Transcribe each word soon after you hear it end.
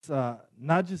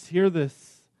not just hear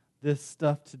this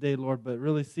stuff today, Lord, but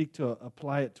really seek to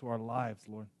apply it to our lives,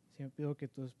 Lord. Señor, pido que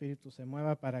tu Espíritu se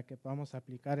mueva para que podamos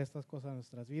aplicar estas cosas a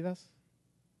nuestras vidas.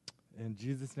 In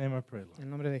Jesus' name I pray, Lord. En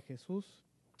nombre de Jesús.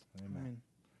 Amen. Amén.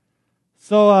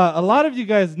 So a lot of you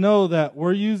guys know that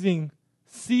we're using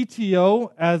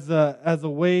CTO as a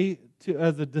way to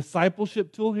as a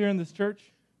discipleship tool here in this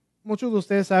church. Muchos de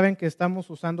ustedes saben que estamos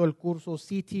usando el curso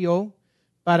CTO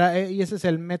y ese es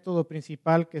el método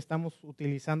principal que estamos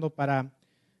utilizando para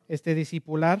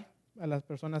discipular a las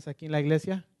personas aquí en la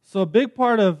iglesia. So a big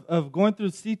part of going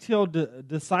through CTO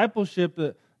discipleship,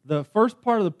 the first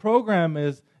part of the program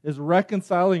is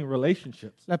reconciling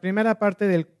relationships. La primera parte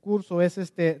del curso es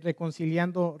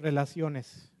reconciliando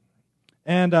relaciones.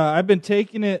 And I've been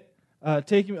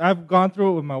I've gone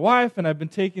through it with my wife, and I've been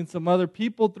taking some other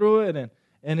people through it,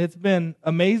 and it's been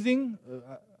amazing.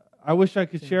 I wish I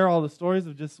could share all the stories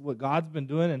of just what God's been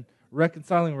doing and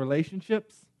reconciling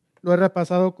relationships. Lo he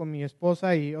repasado con mi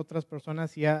esposa y otras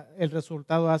personas y el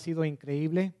resultado ha sido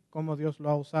increíble, cómo Dios lo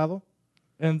ha usado.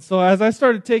 And so as I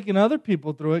started taking other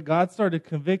people through it, God started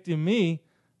convicting me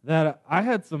that I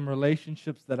had some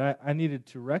relationships that I needed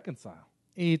to reconcile.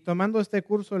 Y tomando este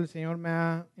curso, el Señor me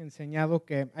ha enseñado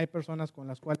que hay personas con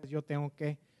las cuales yo tengo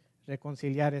que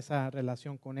reconciliar esa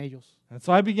relación con ellos. And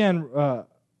so I began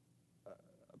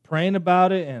praying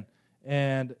about it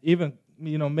and even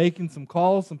making some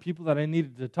calls, some people that I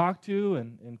needed to talk to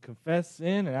and confess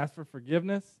sin and ask for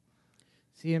forgiveness.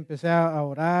 Sí, empecé a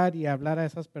orar y a hablar a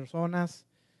esas personas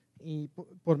y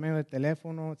por medio de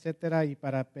teléfono, etcétera, y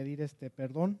para pedir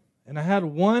perdón. And I had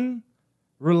one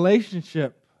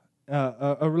relationship,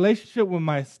 a relationship with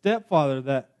my stepfather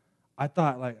that I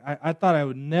thought I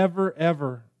would never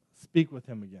ever speak with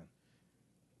him again.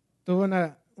 Tuve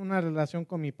una relación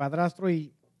con mi padrastro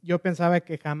y yo pensaba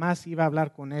que jamás iba a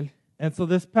hablar con él. And so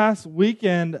this past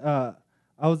weekend, I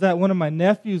was at one of my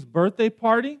nephew's birthday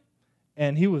party,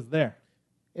 and he was there.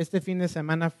 Este fin de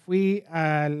semana fui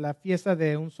a la fiesta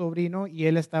de un sobrino y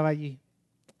él estaba allí.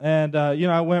 And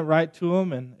I went right to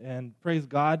him and praise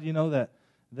God,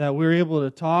 that we were able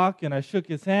to talk, and I shook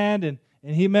his hand, and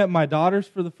he met my daughters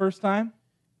for the first time.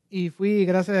 Y fui,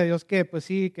 gracias a Dios que pues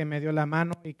sí, que me dio la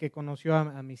mano y que conoció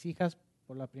a mis hijas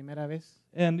por la primera vez.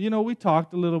 And we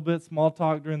talked a little bit, small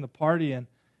talk during the party, and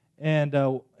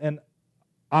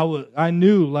I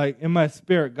knew, like in my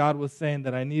spirit, God was saying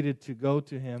that I needed to go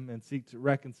to him and seek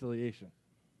reconciliation.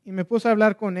 Y me puse a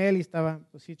hablar con él y estaba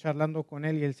pues sí charlando con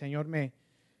él y el Señor me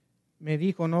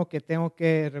dijo, no, que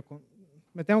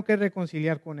me tengo que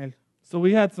reconciliar con él. So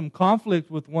we had some conflict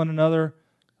with one another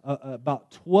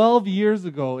about 12 years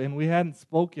ago, and we hadn't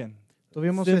spoken.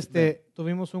 Tuvimos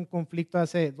tuvimos un conflicto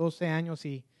hace 12 años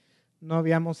y no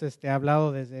habíamos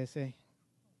hablado desde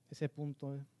ese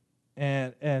punto.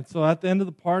 And so at the end of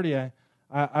the party,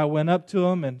 I went up to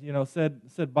him and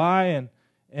said bye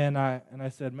and I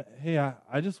said, hey,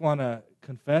 I just want to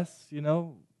confess,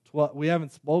 we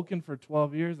haven't spoken for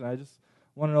 12 years, and I just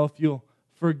want to know if you'll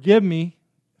forgive me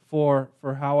for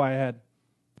how I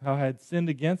had sinned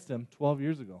against him 12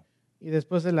 years ago. Y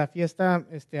después de la fiesta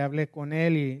hablé con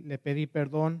él y le pedí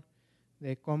perdón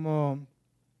de cómo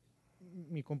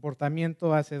mi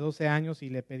comportamiento hace 12 años y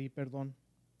le pedí perdón.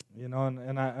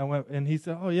 And I went, and he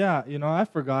said, oh yeah, I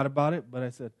forgot about it, but I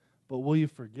said, but will you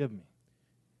forgive me?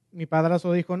 Mi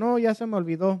padrastro dijo, no, ya se me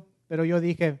olvidó, pero yo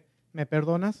dije, ¿me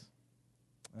perdonas?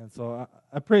 And so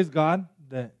I praise God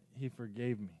that he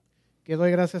forgave me. Que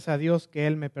doy gracias a Dios que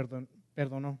él me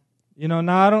perdonó.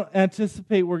 Now I don't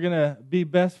anticipate we're going to be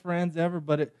best friends ever,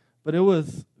 but it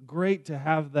was great to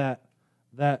have that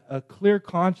a clear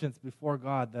conscience before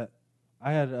God that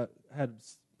I had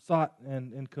sought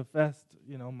and confessed,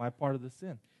 my part of the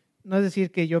sin. No es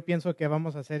decir que yo pienso que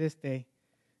vamos a ser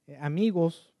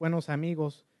buenos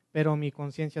amigos, pero mi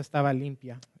conciencia estaba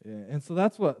limpia. Yeah, and so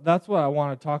that's what I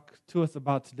want to talk to us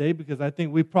about today, because I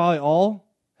think we probably all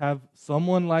have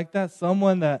someone like that,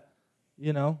 someone that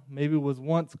maybe was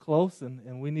once close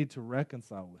and we need to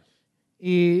reconcile with.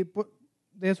 Y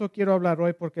de eso quiero hablar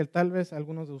hoy, porque tal vez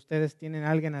algunos de ustedes tienen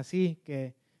a alguien así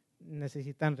que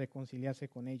necesitan reconciliarse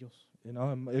con ellos.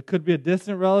 It could be a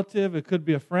distant relative, it could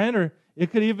be a friend, or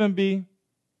it could even be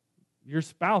your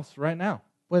spouse right now.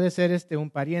 Puede ser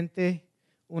un pariente,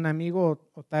 un amigo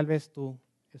o tal vez tu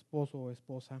esposo o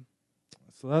esposa.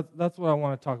 So that's what I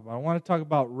want to talk about. I want to talk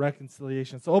about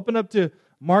reconciliation. So open up to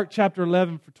Mark chapter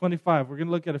 11 for 25. We're going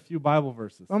to look at a few Bible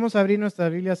verses. Vamos a abrir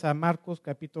nuestras Biblias a Marcos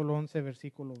capítulo 11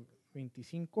 versículo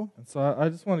 25. And so I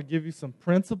just want to give you some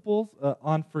principles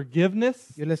on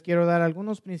forgiveness. Yo les quiero dar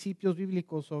algunos principios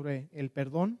bíblicos sobre el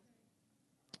perdón.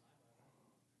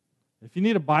 If you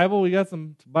need a Bible, we got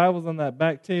some Bibles on that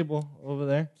back table over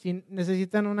there. Si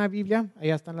necesitan una Biblia,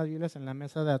 allá están las Biblias en la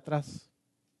mesa de atrás.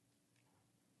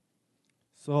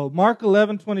 So Mark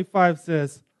 11:25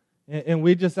 says, and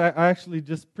I actually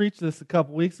just preached this a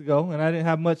couple weeks ago, and I didn't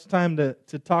have much time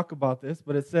to talk about this,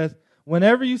 but it says,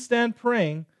 whenever you stand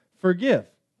praying, forgive,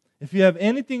 if you have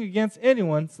anything against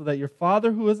anyone, so that your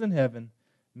Father who is in heaven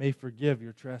may forgive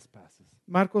your trespasses.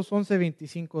 Marcos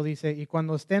 11:25 dice, y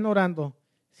cuando estén orando,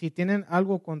 si tienen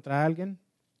algo contra alguien,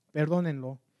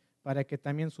 perdónenlo, para que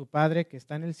también su Padre que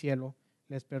está en el cielo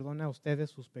les perdone a ustedes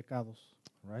sus pecados.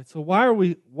 Right? So why are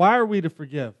we to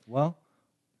forgive? Well,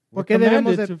 we're ¿Por qué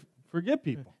debemos commanded de- to forgive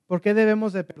people. ¿Por qué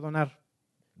debemos de perdonar?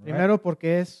 Right? Primero,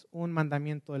 porque es un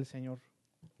mandamiento del Señor.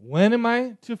 When am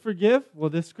I to forgive? Well,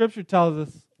 this scripture tells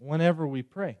us whenever we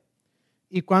pray.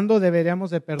 ¿Y cuándo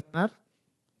deberíamos de perdonar?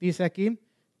 Dice aquí,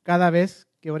 cada vez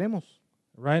que oremos.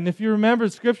 Right? And if you remember,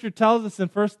 Scripture tells us in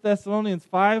 1 Thessalonians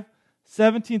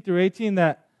 5:17 through 18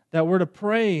 that we're to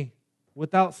pray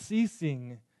without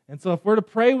ceasing. And so if we're to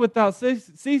pray without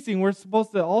ceasing, we're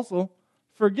supposed to also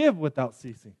forgive without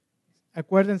ceasing.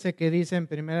 Acuérdense que dice en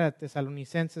 1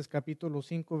 Tesalonicenses capítulo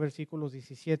 5 versículos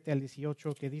 17 al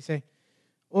 18 que dice,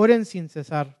 oren sin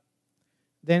cesar,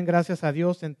 den gracias a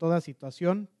Dios en toda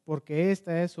situación, porque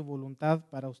esta es su voluntad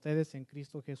para ustedes en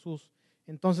Cristo Jesús.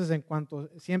 Entonces, en cuanto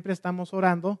siempre estamos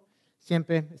orando,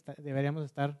 siempre deberíamos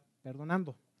estar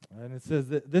perdonando. And it says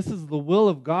that this is the will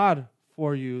of God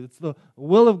for you. It's the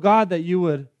will of God that you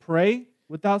would pray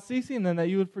without ceasing and that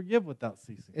you would forgive without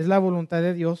ceasing. Es la voluntad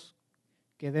de Dios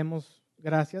que demos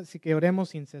gracias y que oremos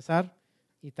sin cesar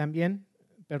y también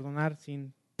perdonar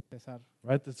sin cesar.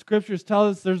 Right? The scriptures tell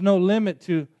us there's no limit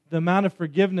to the amount of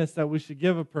forgiveness that we should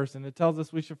give a person. It tells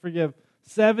us we should forgive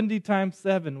 70 times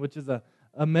 7, which is a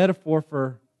metaphor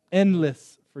for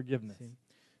endless forgiveness. Sí.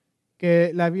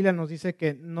 Que la Biblia nos dice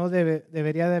que no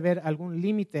debería de haber algún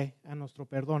límite a nuestro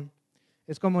perdón.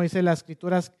 Es como dice las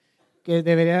Escrituras que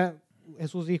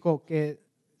Jesús dijo que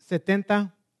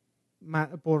 70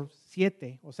 por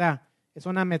 7, o sea, es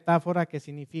una metáfora que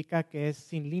significa que es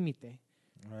sin límite.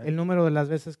 Right? El número de las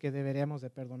veces que deberíamos de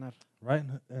perdonar. Right?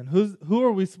 And who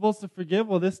are we supposed to forgive?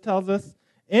 Well, this tells us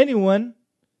anyone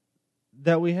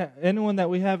that we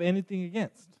have anything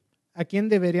against. ¿A quién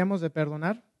deberíamos de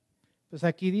perdonar? Pues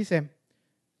aquí dice,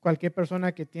 cualquier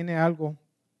persona que tiene algo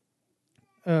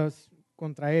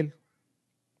contra él.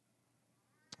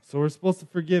 So we're supposed to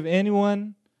forgive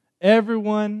anyone,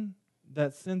 everyone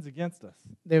that sins against us.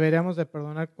 Deberíamos de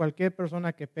perdonar cualquier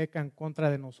persona que peca en contra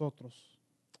de nosotros.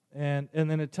 And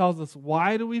then it tells us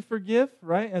why do we forgive,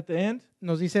 right? At the end,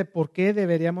 Nos dice por qué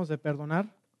deberíamos de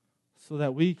perdonar, so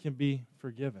that we can be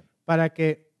forgiven. para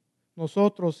que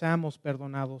nosotros seamos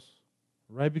perdonados.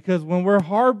 Right? Because when we're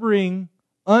harboring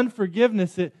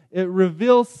unforgiveness, it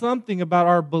reveals something about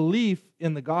our belief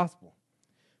in the gospel.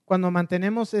 Cuando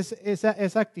mantenemos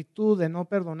esa actitud de no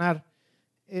perdonar,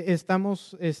 no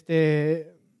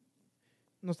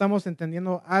estamos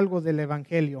entendiendo algo del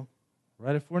evangelio.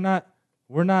 Right? If we're not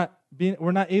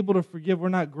able to forgive, we're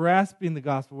not grasping the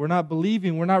gospel, we're not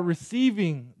believing, we're not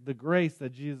receiving the grace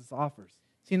that Jesus offers.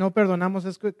 Si no perdonamos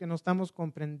es que no estamos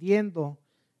comprendiendo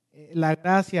la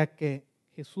gracia que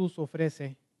Jesús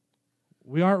ofrece.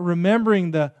 We aren't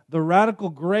remembering the radical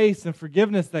grace and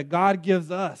forgiveness that God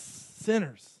gives us,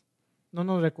 sinners. No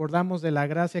nos recordamos de la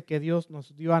gracia que Dios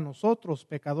nos dio a nosotros,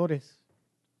 pecadores.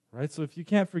 Right? So if you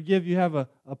can't forgive, you have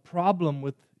a problem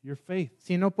with your faith.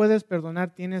 Si no puedes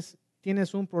perdonar, tienes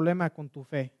un problema con tu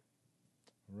fe.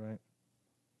 Right?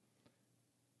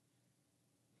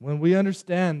 When we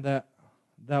understand that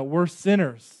we're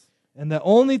sinners and the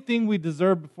only thing we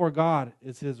deserve before God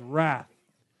is His wrath.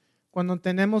 Cuando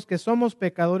entendemos que somos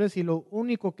pecadores y lo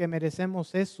único que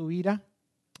merecemos es su ira,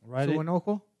 Right? su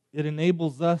enojo, It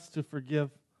enables us to forgive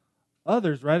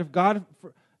others, right? If God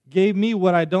gave me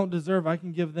what I don't deserve, I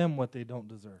can give them what they don't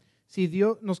deserve. si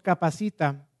Dios nos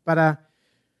capacita para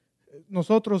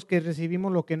nosotros que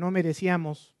recibimos lo que no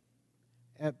merecíamos,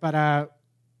 para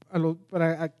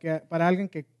alguien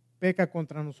que peca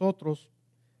contra nosotros,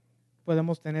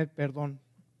 podemos tener perdón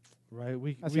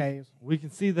Right? hacia ellos. We can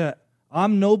see that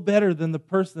I'm no better than the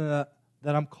person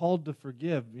that I'm called to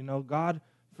forgive. You know, God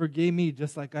forgave me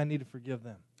just like I need to forgive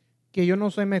them. Que yo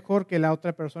no soy mejor que la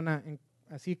otra persona,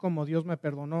 así como Dios me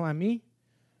perdonó a mí,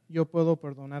 yo puedo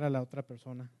perdonar a la otra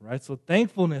persona. Right? So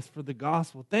thankfulness for the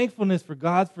gospel, thankfulness for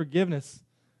God's forgiveness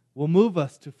will move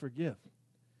us to forgive.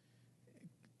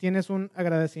 Tienes un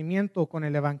agradecimiento con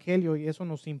el evangelio y eso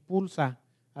nos impulsa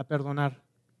a perdonar.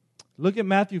 Look at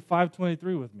Matthew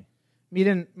 5:23 with me.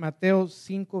 Miren Mateo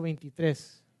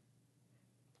 5:23.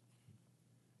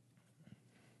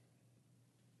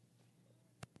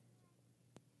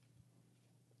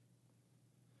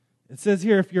 It says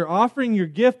here, if you're offering your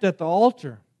gift at the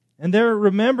altar, and there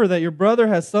remember that your brother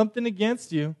has something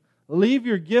against you, leave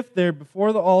your gift there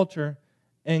before the altar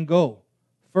and go.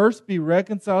 First be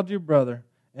reconciled to your brother,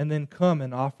 and then come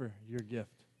and offer your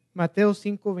gift. Mateo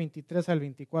 5:23 al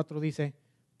 24 dice,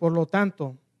 por lo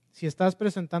tanto, si estás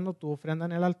presentando tu ofrenda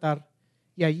en el altar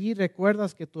y allí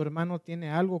recuerdas que tu hermano tiene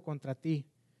algo contra ti,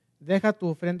 deja tu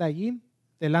ofrenda allí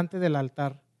delante del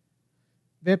altar.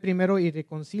 Ve primero y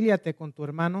reconcíliate con tu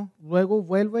hermano, luego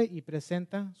vuelve y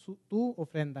presenta tu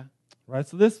ofrenda. Right,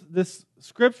 so this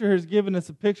scripture has given us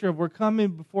a picture of we're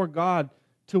coming before God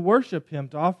to worship Him,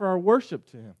 to offer our worship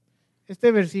to Him.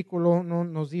 Este versículo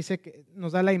nos dice que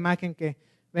nos da la imagen que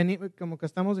como que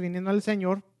estamos viniendo al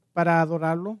Señor para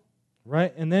adorarlo.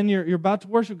 Right, and then you're about to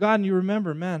worship God and you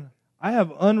remember, man, I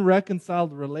have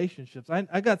unreconciled relationships.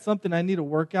 I got something I need to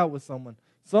work out with someone.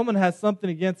 Someone has something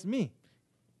against me.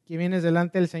 Que vienes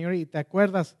delante del Señor y te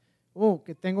acuerdas,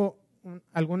 que tengo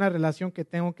alguna relación que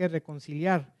tengo que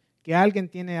reconciliar, que alguien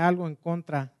tiene algo en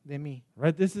contra de mí.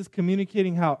 Right, this is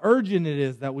communicating how urgent it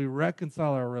is that we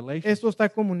reconcile our relationships. Esto está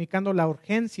comunicando la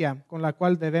urgencia con la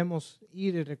cual debemos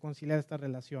ir y reconciliar esta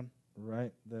relación.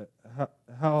 Right,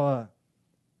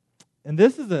 and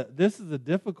this is a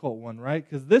difficult one, right?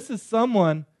 Because this is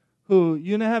someone who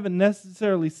you haven't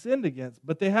necessarily sinned against,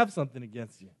 but they have something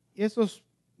against you. Y eso es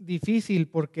difícil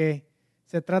porque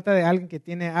se trata de alguien que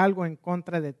tiene algo en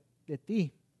contra de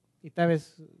ti. Y tal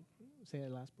vez say the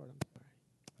last part.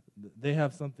 They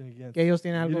have something against que ellos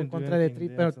tienen you. algo en Didn't do contra de anything, ti,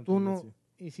 they pero have tú something no against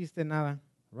you. hiciste nada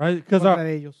Right? contra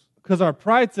de ellos. Because our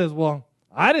pride says, well,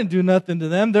 I didn't do nothing to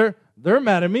them. They're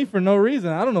mad at me for no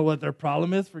reason. I don't know what their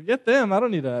problem is. Forget them. I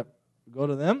don't need to go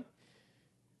to them.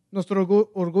 Nuestro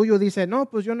orgullo dice, no,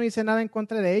 pues yo no hice nada en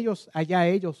contra de ellos, allá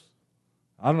ellos.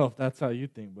 I don't know if that's how you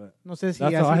think, but No sé si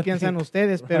that's how así I piensan think,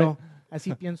 ustedes, right? pero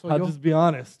así pienso I'll yo. just be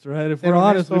honest, right? If Ser we're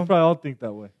honest, we honesto. probably all think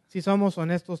that way. Si somos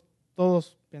honestos,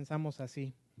 todos pensamos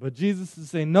así. But Jesus is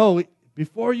saying, no,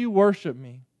 before you worship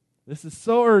me, this is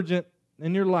so urgent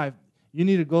in your life, you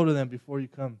need to go to them before you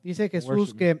come. Dice Jesús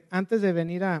worship me. que antes de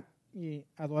venir y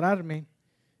adorarme,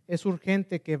 es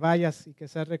urgente que vayas y que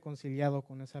seas reconciliado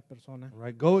con esa persona.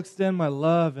 Right? Go extend my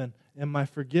love and my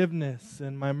forgiveness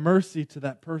and my mercy to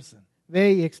that person.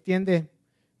 Ve y extiende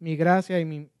mi gracia y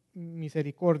mi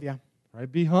misericordia. Right?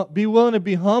 Be willing to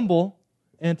be humble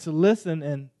and to listen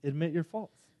and admit your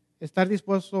faults. Estar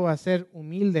dispuesto a ser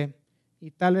humilde y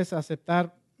tal vez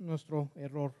aceptar nuestro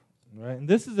error. Right? And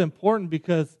this is important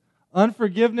because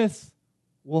unforgiveness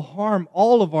will harm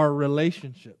all of our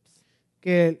relationships.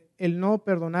 Que el no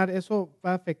perdonar, eso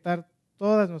va a afectar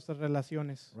todas nuestras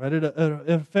relaciones. Right? It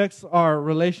affects our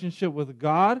relationship with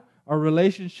God, our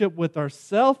relationship with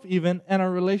ourselves even, and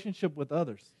our relationship with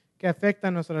others. Que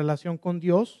afecta nuestra relación con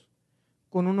Dios,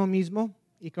 con uno mismo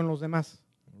y con los demás.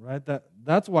 Right?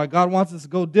 That's why God wants us to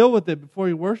go deal with it before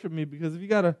you worship me, because if you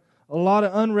got a lot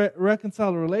of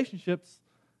unreconciled relationships,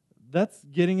 that's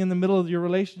getting in the middle of your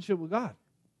relationship with God.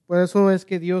 Por eso es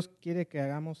que Dios quiere que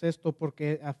hagamos esto,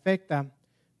 porque afecta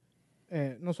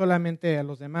no solamente a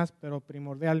los demás, pero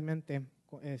primordialmente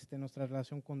nuestra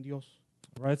relación con Dios.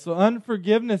 Right? So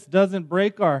unforgiveness doesn't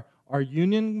break our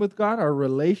union with God, our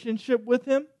relationship with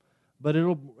Him, but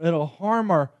it'll harm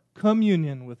our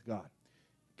communion with God.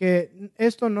 Que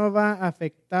esto no va a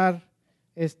afectar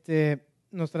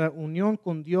nuestra unión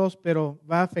con Dios, pero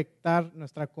va a afectar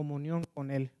nuestra comunión con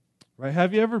Él. Right?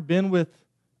 Have you ever been with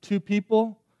two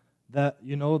people that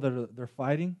they're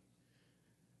fighting?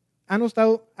 ¿Han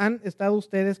estado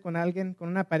ustedes con alguien, con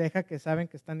una pareja que saben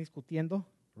que están discutiendo?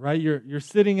 Right? You're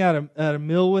sitting at a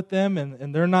meal with them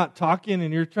and they're not talking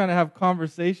and you're trying to have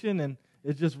conversation and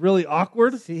it's just really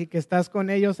awkward. Sí, que estás con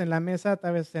ellos en la mesa,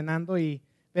 tal vez cenando y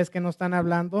ves que no están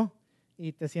hablando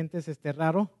y te sientes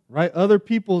raro. Right? Other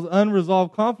people's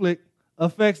unresolved conflict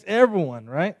affects everyone,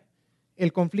 right?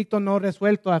 El conflicto no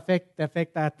resuelto te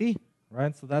afecta a ti.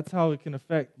 Right? So that's how it can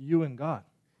affect you and God.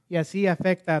 Y así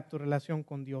afecta tu relación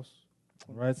con Dios.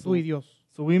 Right? Tú y Dios.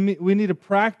 So we need to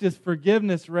practice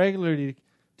forgiveness regularly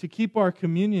to keep our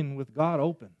communion with God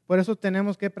open. Por eso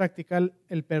tenemos que practicar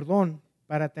el perdón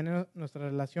para tener nuestra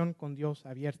relación con Dios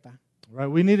abierta. Right?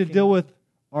 We need to deal with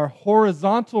our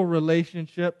horizontal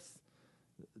relationships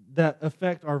that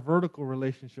affect our vertical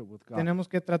relationship with God. Tenemos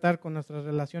que tratar con nuestras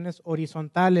relaciones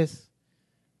horizontales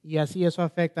y así eso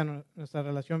afecta nuestra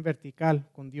relación vertical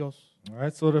con Dios. All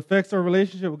right? So it affects our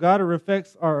relationship with God. It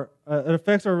affects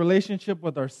our relationship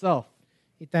with ourselves.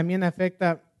 Y también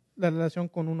afecta la relación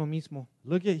con uno mismo.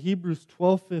 Look at Hebrews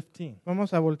 12:15.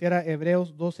 Vamos a voltear a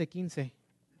Hebreos 12:15.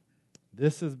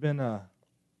 This has been a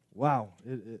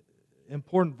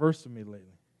important verse to me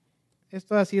lately.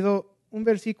 Esto ha sido un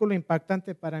versículo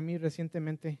impactante para mí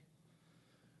recientemente.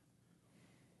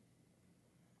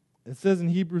 It says in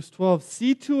Hebrews 12,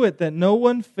 "See to it that no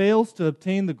one fails to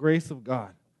obtain the grace of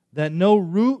God, that no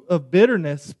root of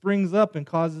bitterness springs up and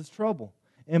causes trouble,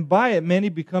 and by it many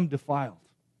become defiled."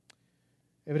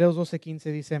 Hebreos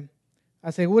 12:15 dice,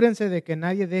 asegúrense de que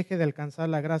nadie deje de alcanzar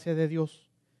la gracia de Dios,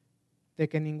 de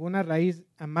que ninguna raíz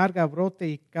amarga brote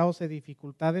y cause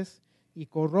dificultades y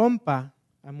corrompa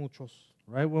a muchos.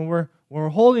 Right? When we're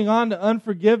holding on to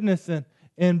unforgiveness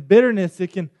and bitterness,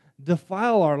 it can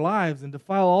defile our lives and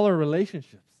defile all our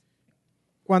relationships.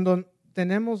 Cuando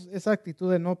tenemos esa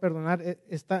actitud de no perdonar,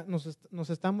 nos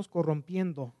estamos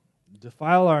corrompiendo.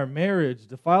 Defile our marriage,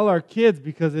 defile our kids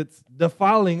because it's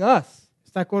defiling us.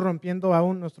 Está corrompiendo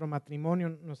aún nuestro matrimonio,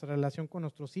 nuestra relación con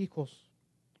nuestros hijos.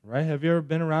 Right? Have you ever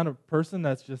been around a person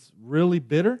that's just really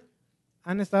bitter?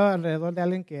 ¿Han estado alrededor de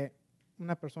alguien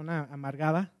una persona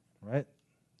amargada? Right?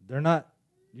 They're not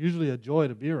usually a joy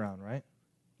to be around, right?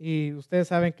 Y ustedes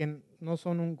saben que no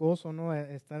son un gozo, ¿no?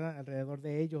 Estar alrededor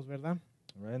de ellos, ¿verdad?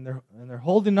 Right? And they're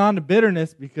holding on to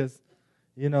bitterness because,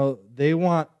 they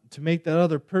want to make that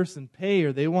other person pay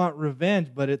or they want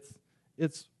revenge, but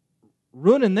it's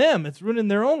ruining them. It's ruining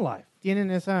their own life.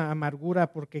 Tienen esa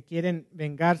amargura porque quieren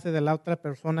vengarse de la otra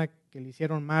persona que le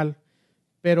hicieron mal,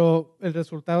 pero el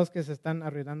resultado es que se están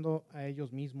arruinando a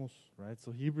ellos mismos. Right?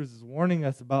 So Hebrews is warning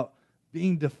us about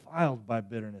being defiled by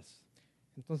bitterness.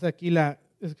 Entonces aquí la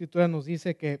Escritura nos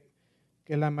dice que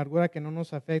la amargura que no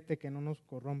nos afecte, que no nos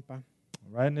corrompa.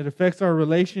 Right? And it affects our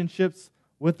relationships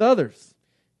with others.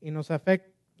 Y nos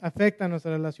afecta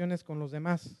nuestras relaciones con los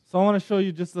demás. So I want to show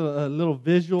you just a little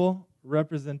visual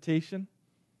representation.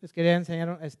 Les quería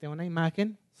enseñar una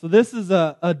imagen. So this is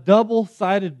a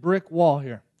double-sided brick wall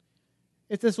here.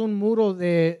 Este es un muro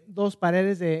de dos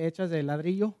paredes hechas de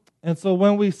ladrillo. And so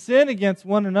when we sin against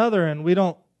one another and we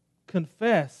don't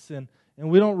confess and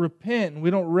we don't repent and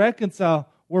we don't reconcile,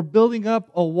 we're building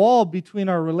up a wall between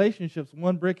our relationships,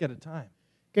 one brick at a time.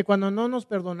 Que cuando no nos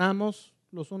perdonamos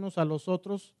los unos a los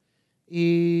otros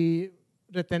y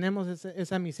retenemos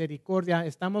esa misericordia,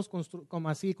 estamos como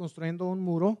así construyendo un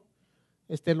muro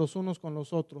los unos con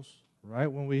los otros. Right?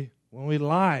 When we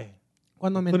lie,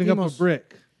 Cuando we're putting up a mentimos,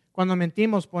 brick. cuando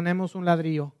mentimos ponemos un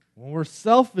ladrillo. When we're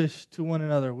selfish to one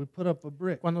another, we put up a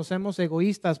brick. Cuando somos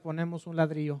egoístas ponemos un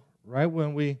ladrillo. Right?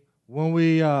 When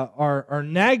we are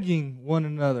nagging one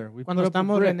another, we Cuando put up a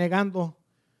estamos brick. renegando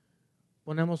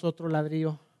ponemos otro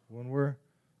ladrillo. When we're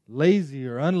lazy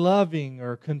or unloving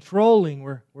or controlling,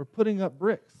 we're putting up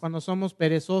bricks. Cuando somos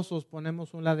perezosos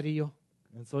ponemos un ladrillo.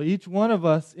 And so each one of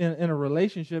us in a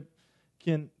relationship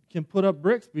can put up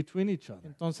bricks between each other.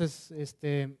 Entonces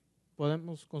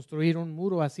podemos construir un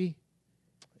muro así.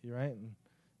 Right?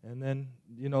 And then,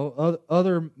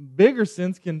 other bigger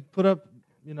sins can put up,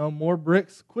 more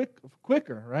bricks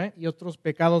quicker, right? Y otros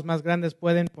pecados más grandes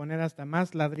pueden poner hasta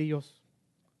más ladrillos.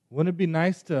 Wouldn't it be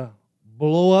nice to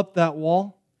blow up that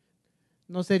wall?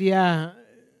 ¿No sería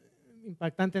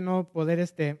impactante no poder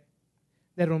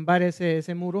derrumbar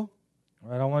ese muro? All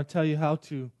right, I want to tell you how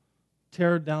to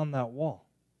tear down that wall.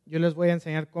 Yo les voy a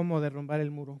enseñar cómo derrumbar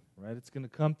el muro. Right? It's going to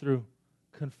come through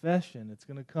confession. It's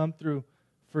going to come through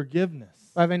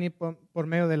forgiveness. Va a venir por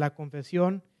medio de la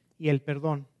confesión y el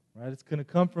perdón. Right? It's going to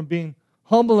come from being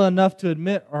humble enough to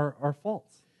admit our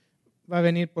faults. Va a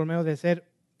venir por medio de ser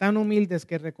tan humildes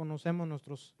que reconocemos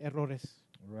nuestros errores.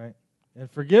 Right? And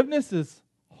forgiveness is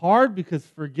hard because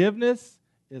forgiveness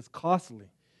is costly.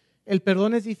 El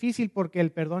perdón es difícil porque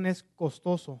el perdón es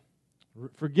costoso.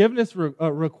 Forgiveness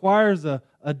requires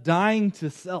a dying to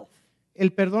self.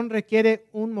 El perdón requiere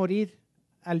un morir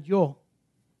al yo.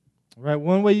 Right?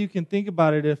 One way you can think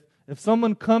about it, if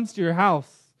someone comes to your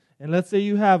house and let's say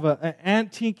you have an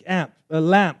antique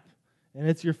lamp, and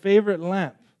it's your favorite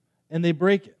lamp, and they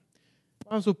break it.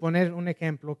 Vamos a suponer un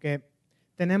ejemplo que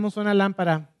tenemos una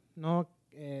lámpara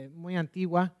muy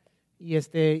antigua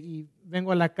y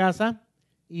vengo a la casa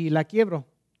y la quiebro.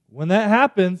 When that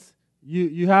happens,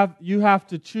 you have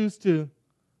to choose to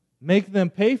make them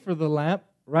pay for the lamp,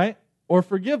 right? Or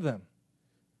forgive them.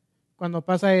 Cuando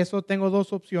pasa eso, tengo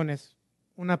dos opciones,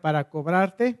 una para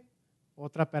cobrarte,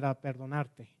 otra para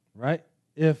perdonarte. Right?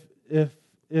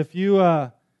 If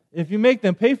you make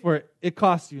them pay for it, it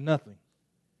costs you nothing.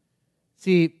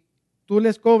 Si tú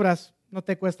les cobras, no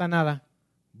te cuesta nada.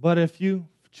 But if you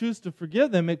choose to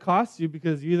forgive them, it costs you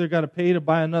because you either got to pay to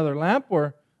buy another lamp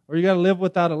or you got to live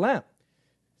without a lamp.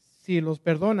 Si los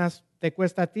perdonas, te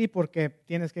cuesta a ti porque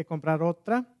tienes que comprar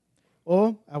otra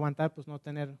o aguantar pues no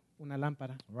tener una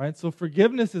lámpara. Right? So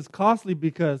forgiveness is costly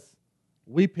because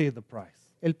we pay the price.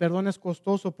 El perdón es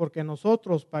costoso porque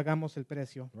nosotros pagamos el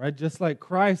precio. Right? Just like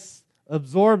Christ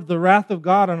absorbed the wrath of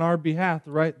God on our behalf,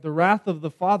 right? The wrath of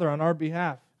the Father on our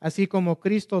behalf. Así como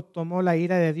Cristo tomó la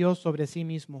ira de Dios sobre sí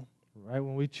mismo. Right?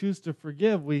 When we choose to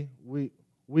forgive, we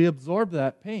absorb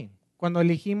that pain. Cuando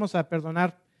elegimos a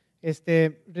perdonar,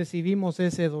 recibimos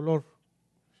ese dolor.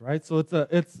 Right? So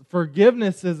it's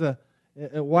forgiveness is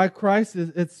why Christ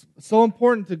it's so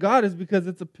important to God is because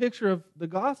it's a picture of the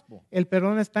gospel. El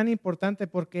perdón es tan importante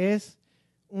porque es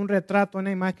un retrato,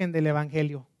 una imagen del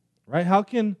evangelio. Right? How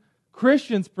can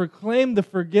Christians proclaim the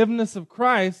forgiveness of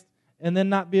Christ and then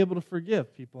not be able to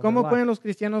forgive people in ¿Cómo their pueden life? los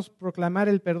cristianos proclamar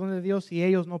el perdón de Dios si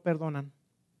ellos no perdonan?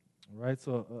 Right?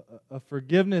 So a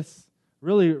forgiveness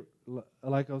really,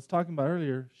 like I was talking about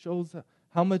earlier, shows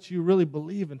how much you really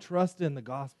believe and trust in the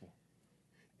gospel.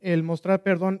 El mostrar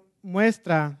perdón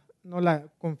muestra no la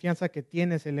confianza que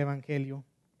tienes en el evangelio.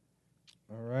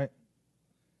 All right.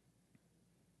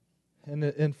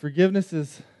 And forgiveness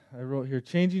is, I wrote here,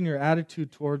 changing your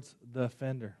attitude towards the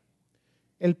offender.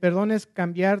 El perdón es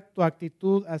cambiar tu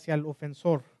actitud hacia el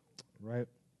ofensor. Right?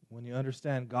 When you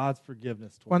understand God's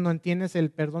forgiveness towards Cuando entiendes el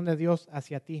perdón de Dios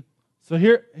hacia ti. So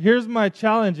here's my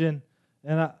challenge, and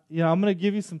I'm going to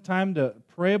give you some time to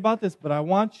pray about this, but I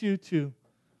want you to,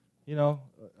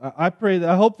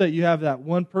 I hope that you have that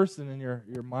one person in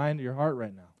your mind, your heart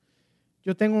right now.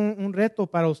 Yo tengo un reto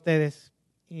para ustedes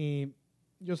y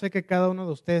yo sé que cada uno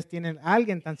de ustedes tienen a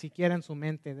alguien tan siquiera en su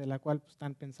mente de la cual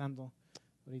están pensando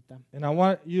ahorita. And I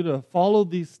want you to follow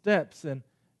these steps and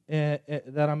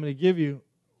that I'm going to give you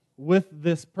with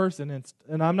this person.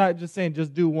 And I'm not just saying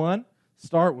just do one,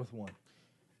 start with one.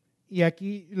 Y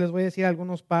aquí les voy a decir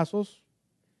algunos pasos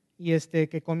y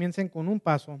que comiencen con un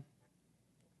paso.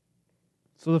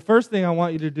 So the first thing I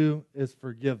want you to do is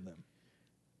forgive them.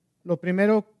 Lo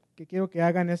primero que quiero que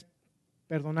hagan es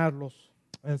perdonarlos.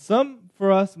 And some,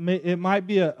 for us, it might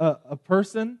be a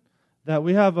person that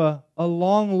we have a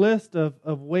long list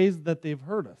of ways that they've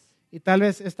hurt us. Y tal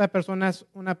vez esta persona es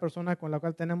una persona con la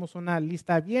cual tenemos una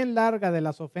lista bien larga de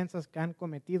las ofensas que han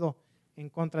cometido en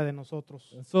contra de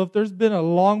nosotros. And so if there's been a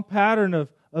long pattern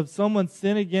of someone's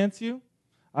sin against you,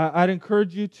 I'd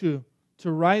encourage you to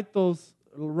write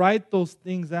those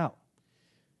things out.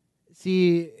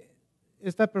 Si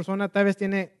esta persona tal vez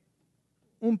tiene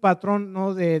un patrón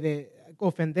no de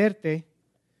ofenderte,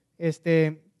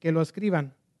 que lo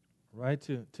escriban. Right?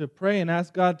 To pray and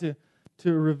ask God to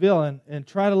reveal and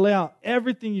try to lay out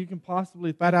everything you can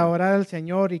possibly think Para of. orar al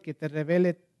Señor y que te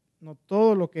revele no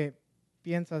todo lo que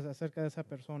piensas acerca de esa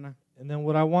persona. And then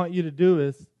what I want you to do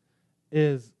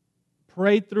is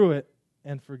pray through it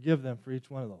and forgive them for each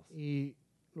one of those. Y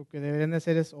lo que deberían de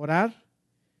hacer es orar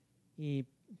y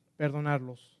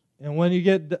perdonarlos. And when you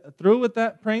get through with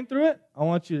that, praying through it, I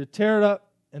want you to tear it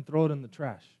up and throw it in the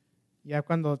trash. Ya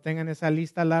cuando tengan esa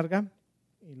lista larga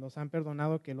y los han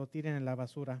perdonado, que lo tiren en la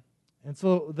basura. And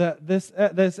so this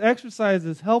exercise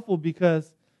is helpful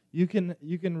because you can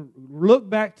look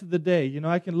back to the day.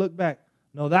 I can look back.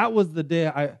 No, that was the day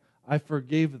I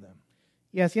forgave them.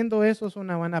 Y haciendo eso es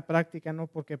una buena práctica, ¿no?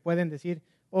 Porque pueden decir,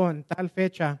 en tal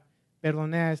fecha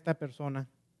perdoné a esta persona.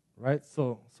 Right?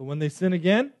 So when they sin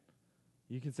again,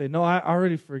 you can say, no, I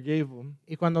already forgave them.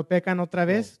 Y cuando pecan otra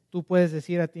vez, tú puedes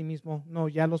decir a ti mismo, no,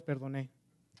 ya los perdoné.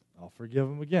 I'll forgive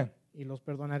them again. Y los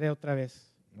perdonaré otra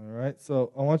vez. All right?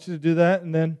 So I want you to do that,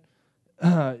 and then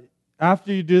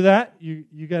after you do that,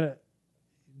 you got to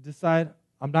decide,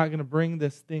 I'm not going to bring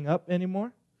this thing up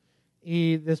anymore.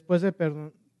 Y después de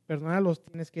perdonarlos,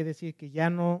 tienes que decir que ya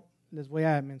no les voy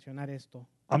a mencionar esto.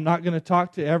 I'm not going to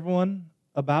talk to everyone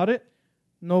about it.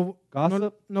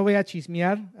 Gossip. No voy a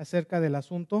chismear acerca del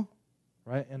asunto.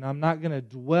 Right? And I'm not going to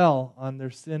dwell on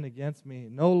their sin against me.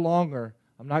 No longer.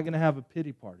 I'm not going to have a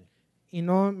pity party. Y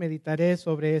no meditaré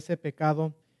sobre ese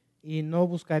pecado y no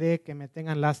buscaré que me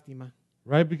tengan lástima.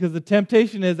 Right? Because the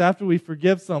temptation is after we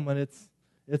forgive someone, it's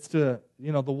to,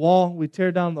 the wall, we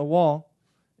tear down the wall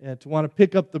and to want to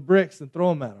pick up the bricks and throw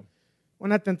them at them.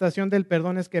 Una tentación del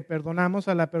perdón es que perdonamos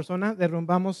a la persona,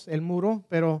 derrumbamos el muro,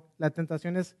 pero la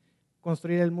tentación es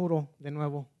construir el muro de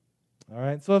nuevo. All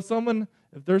right? So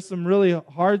if there's some really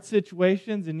hard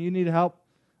situations and you need help,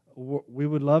 we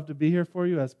would love to be here for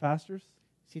you as pastors.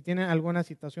 Si tienen alguna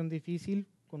situación difícil,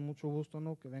 con mucho gusto,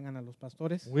 ¿no? Que vengan a los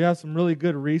pastores. We have some really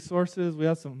good resources. We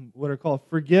have some what are called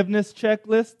forgiveness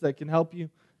checklists that can help you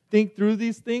think through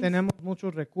these things. Tenemos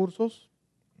muchos recursos.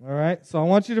 All right? So I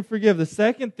want you to forgive. The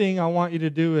second thing I want you to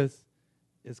do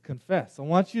is confess. I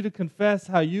want you to confess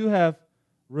how you have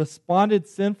responded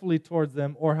sinfully towards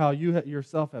them or how you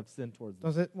yourself have sinned towards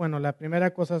them. Entonces, bueno, la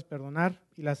primera cosa es perdonar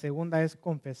y la segunda es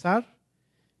confesar.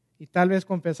 Y tal vez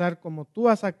confesar como tú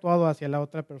has actuado hacia la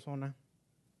otra persona.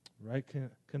 Right?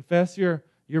 Confess your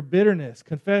bitterness.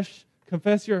 Confess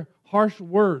confess your harsh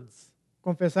words,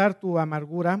 confesar tu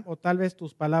amargura o tal vez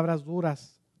tus palabras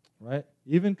duras. right?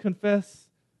 Even confess,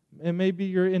 it may be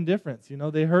your indifference. You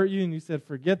know, they hurt you and you said,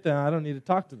 forget them, I don't need to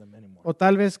talk to them anymore. O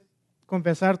tal vez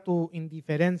confesar tu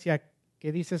indiferencia,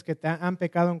 que dices que te han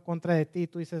pecado en contra de ti, y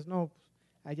tú dices, no,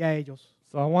 pues, allá ellos.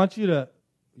 So I want you to,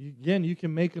 again, you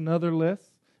can make another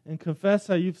list and confess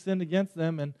how you've sinned against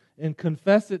them and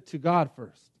confess it to God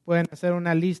first. Pueden hacer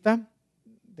una lista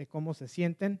de cómo se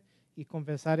sienten y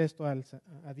confesar esto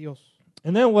a Dios.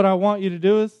 And then what I want you to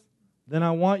do is, then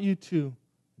I want you to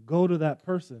go to that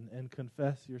person and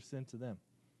confess your sin to them.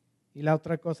 Y la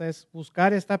otra cosa es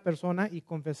buscar a esta persona y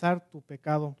confesar tu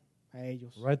pecado a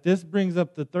ellos. Right? This brings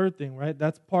up the third thing, right?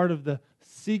 That's part of the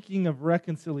seeking of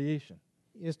reconciliation.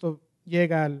 Y esto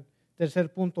llega al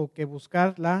tercer punto, que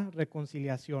buscar la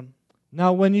reconciliación.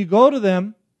 Now, when you go to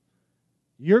them,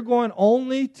 you're going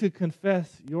only to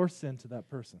confess your sin to that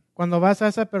person. Cuando vas a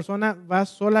esa persona, vas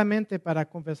solamente para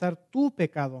confesar tu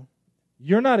pecado.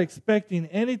 You're not expecting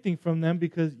anything from them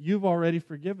because you've already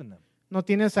forgiven them. No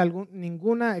tienes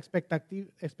ninguna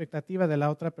expectativa de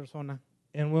la otra persona.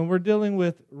 And when we're dealing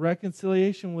with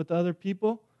reconciliation with other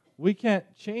people, we can't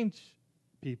change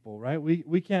people, right?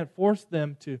 We can't force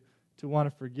them to want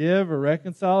to forgive or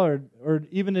reconcile or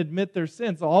even admit their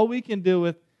sins. All we can do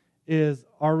with is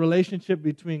our relationship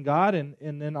between God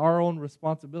and then our own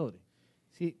responsibility.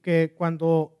 Sí, que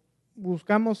cuando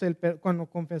cuando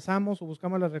confesamos o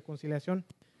buscamos la reconciliación,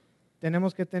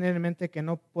 tenemos que tener en mente que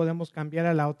no podemos cambiar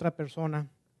a la otra persona,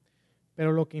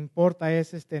 pero lo que importa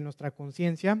es nuestra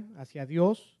conciencia hacia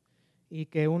Dios y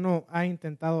que uno ha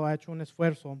hecho un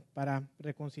esfuerzo para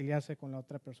reconciliarse con la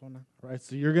otra persona. Right?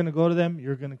 So you're going to go to them,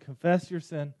 you're going to confess your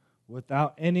sin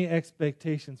without any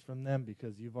expectations from them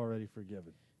because you've already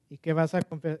forgiven. Y que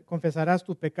confesarás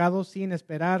tu pecado sin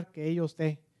esperar que ellos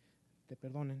te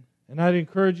perdonen. And I'd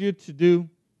encourage you to do,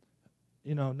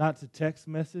 not to text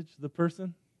message the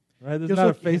person, right? This is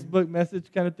not a Facebook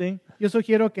message kind of thing. Yo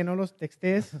sugiero que no los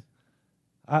textes.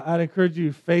 I'd encourage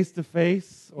you face to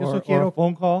face or a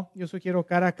phone call. Yo sugiero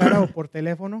cara a cara o por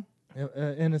teléfono.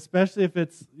 And especially if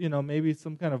it's, maybe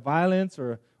some kind of violence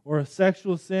or a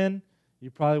sexual sin,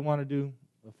 you probably want to do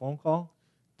a phone call.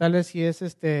 Tal vez si es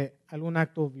algún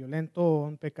acto violento o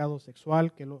un pecado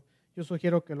sexual, yo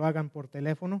sugiero que lo hagan por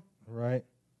teléfono. Right.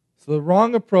 So the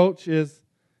wrong approach is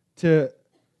to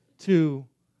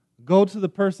go to the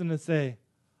person and say,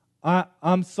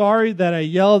 I'm sorry that I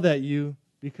yelled at you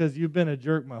because you've been a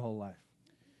jerk my whole life.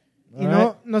 Y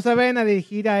no se vayan a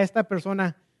dirigir a esta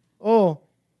persona,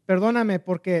 perdóname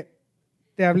porque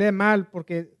te hablé mal,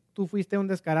 porque tú fuiste un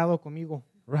descarado conmigo.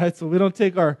 Right, so we don't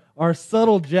take our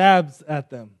subtle jabs at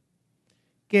them.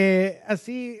 Que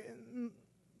así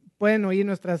pueden oír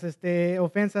nuestras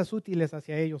ofensas útiles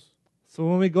hacia ellos. So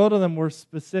when we go to them, we're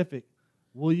specific.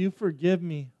 Will you forgive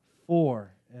me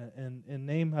for, and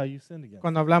name how you sinned against?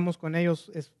 Cuando hablamos con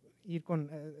ellos, es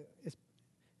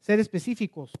ser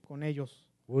específicos con ellos.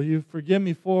 Will you forgive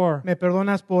me for Me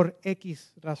perdonas por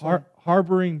X razón,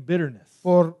 harboring bitterness?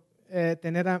 por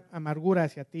tener amargura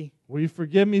hacia ti. Will you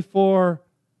forgive me for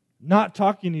not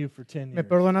talking to you for 10 years? Me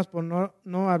perdonas por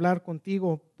no hablar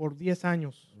contigo por 10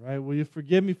 años. Right? Will you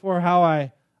forgive me for how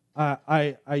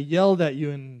I yelled at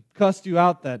you and cussed you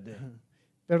out that day?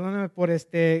 Perdóname por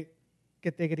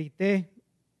que te grité.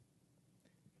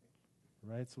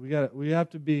 Right? So we have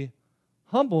to be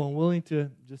humble and willing to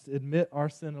just admit our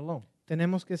sin alone.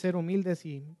 Tenemos que ser humildes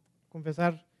y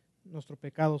confesar nuestro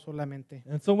pecado solamente.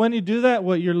 And so when you do that,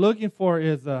 what you're looking for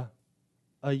is a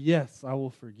yes, I will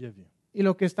forgive you. Y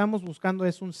lo que estamos buscando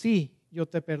es un sí, yo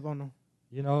te perdono.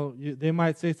 They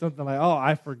might say something like, oh,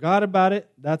 I forgot about it.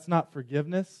 That's not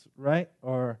forgiveness, right?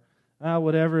 Or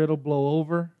whatever, it'll blow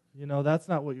over. That's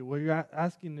not what you're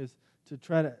asking is to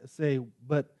try to say,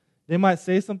 but they might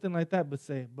say something like that,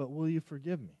 but will you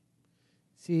forgive me?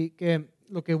 Sí, que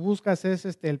lo que buscas es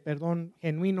el perdón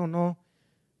genuino, no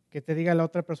que te diga la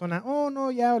otra persona, oh,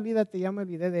 no, ya olvídate, ya me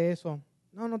olvidé de eso.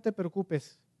 No te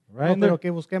preocupes. Right? No, pero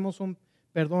que busquemos un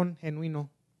perdón genuino.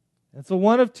 And so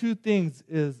one of two things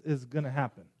is going to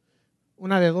happen.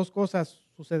 Una de dos cosas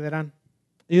sucederán.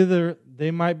 Either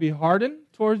they might be hardened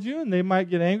towards you and they might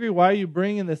get angry. Why are you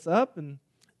bringing this up? And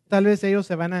tal vez ellos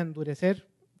se van a endurecer.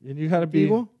 And you got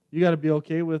to be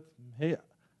okay with, hey,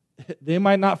 they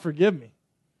might not forgive me.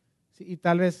 Sí, y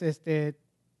tal vez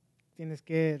tienes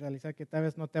que realizar que tal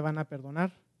vez no te van a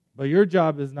perdonar. But your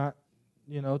job is not,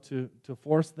 to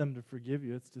force them to forgive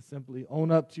you. It's to simply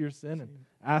own up to your sin and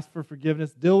ask for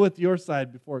forgiveness. Deal with your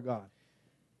side before God.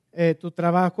 Tu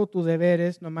trabajo, tu deber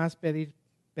es nomás pedir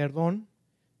perdón,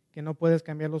 que no puedes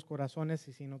cambiar los corazones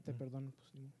y si no te perdonan,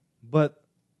 pues no. But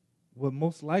what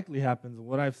most likely happens,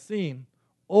 what I've seen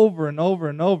over and over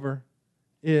and over,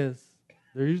 is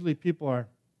there usually people are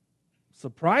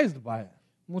surprised by it.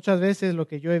 Muchas veces lo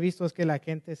que yo he visto es que la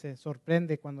gente se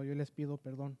sorprende cuando yo les pido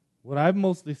perdón. What I've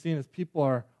mostly seen is people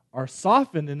are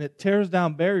softened, and it tears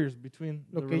down barriers between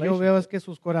Lo the que yo veo es relationship, que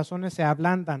sus corazones se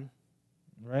ablandan.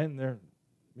 right? And they're,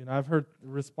 I've heard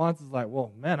responses like,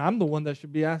 "Well, man, I'm the one that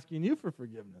should be asking you for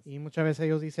forgiveness," Y muchas veces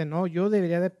ellos dicen, no, yo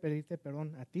debería de pedirte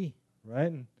perdón a ti.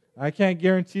 right? And I can't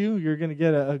guarantee you're going to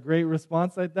get a great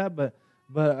response like that,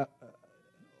 but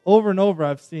over and over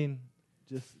I've seen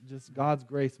just God's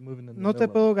grace moving in the No te middle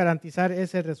of puedo garantizar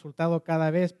ese resultado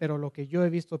cada vez, pero lo que yo he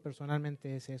visto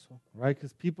personalmente es eso. it, right?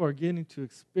 Because people are getting to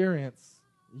experience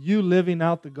you living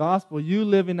out the gospel, you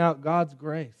living out God's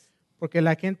grace. Porque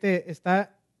la gente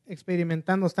está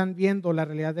experimentando, están viendo la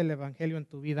realidad del evangelio en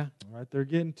tu vida. Right? They're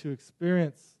getting to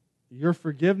experience your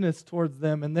forgiveness towards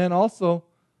them, and then also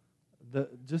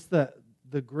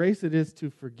the grace it is to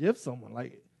forgive someone.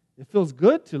 Like, it feels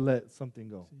good to let something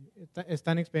go.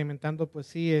 Están experimentando, pues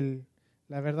sí,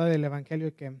 la verdad del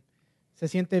evangelio, que se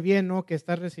siente bien, ¿no? Que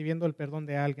estás recibiendo el perdón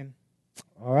de alguien.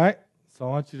 All right? So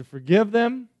I want you to forgive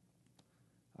them.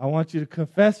 I want you to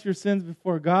confess your sins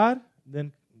before God,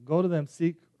 then go to them,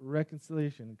 seek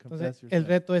reconciliation, and confess Entonces, your el sins.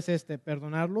 reto es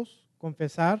perdonarlos,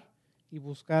 confesar y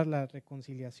buscar la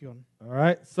reconciliación. All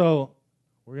right? So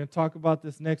we're going to talk about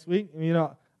this next week.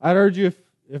 I'd urge you,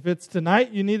 if it's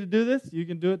tonight you need to do this, you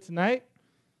can do it tonight.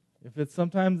 If it's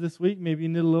sometimes this week, maybe you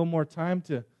need a little more time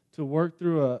to work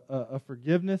through a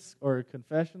forgiveness or a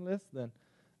confession list, then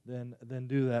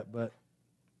do that. But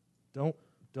don't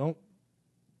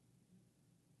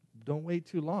wait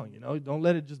too long. Don't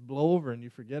let it just blow over and you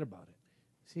forget about it.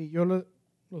 Sí, yo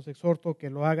los exhorto que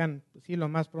lo hagan, sí, lo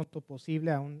más pronto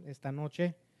posible, aún esta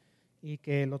noche, y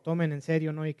que lo tomen en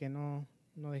serio, ¿no? Y que no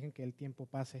dejen que el tiempo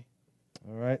pase.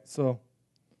 All right, so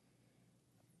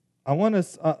I want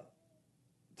us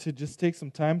to just take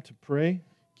some time to pray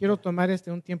Quiero tomar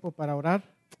un tiempo para orar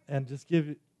and just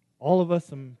give all of us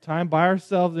some time by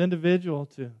ourselves, individual,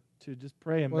 to just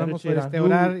pray and Podemos meditate on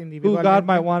orar who God individualmente.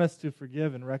 might want us to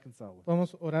forgive and reconcile with.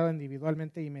 Podemos orar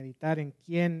individualmente y meditar en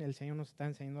quién el Señor nos está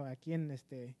enseñando, a quién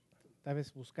tal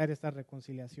vez buscar esta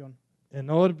reconciliación. And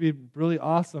it would be really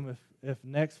awesome if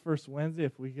next First Wednesday,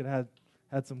 if we could had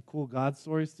some cool God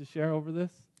stories to share over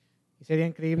this. Y sería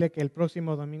increíble que el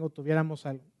próximo domingo tuviéramos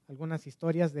algunas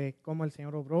historias de cómo el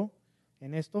Señor obró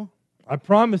en esto. I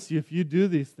promise you, if you do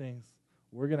these things,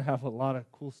 we're going to have a lot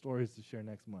of cool stories to share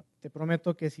next month. Te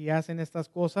prometo que si hacen estas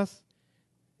cosas,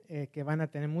 que van a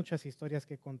tener muchas historias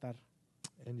que contar.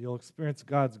 And you'll experience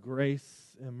God's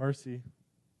grace and mercy.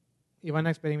 Y van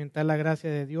a experimentar la gracia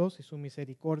de Dios y su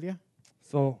misericordia.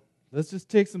 So let's just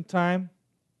take some time,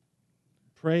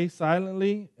 pray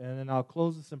silently, and then I'll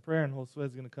close this in prayer, and Josue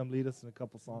is going to come lead us in a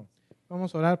couple songs.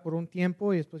 Vamos a orar por un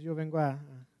tiempo y después yo vengo a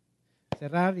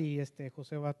cerrar y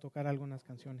José va a tocar algunas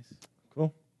canciones.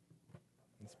 Cool.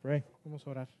 Let's pray. Vamos a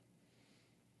orar.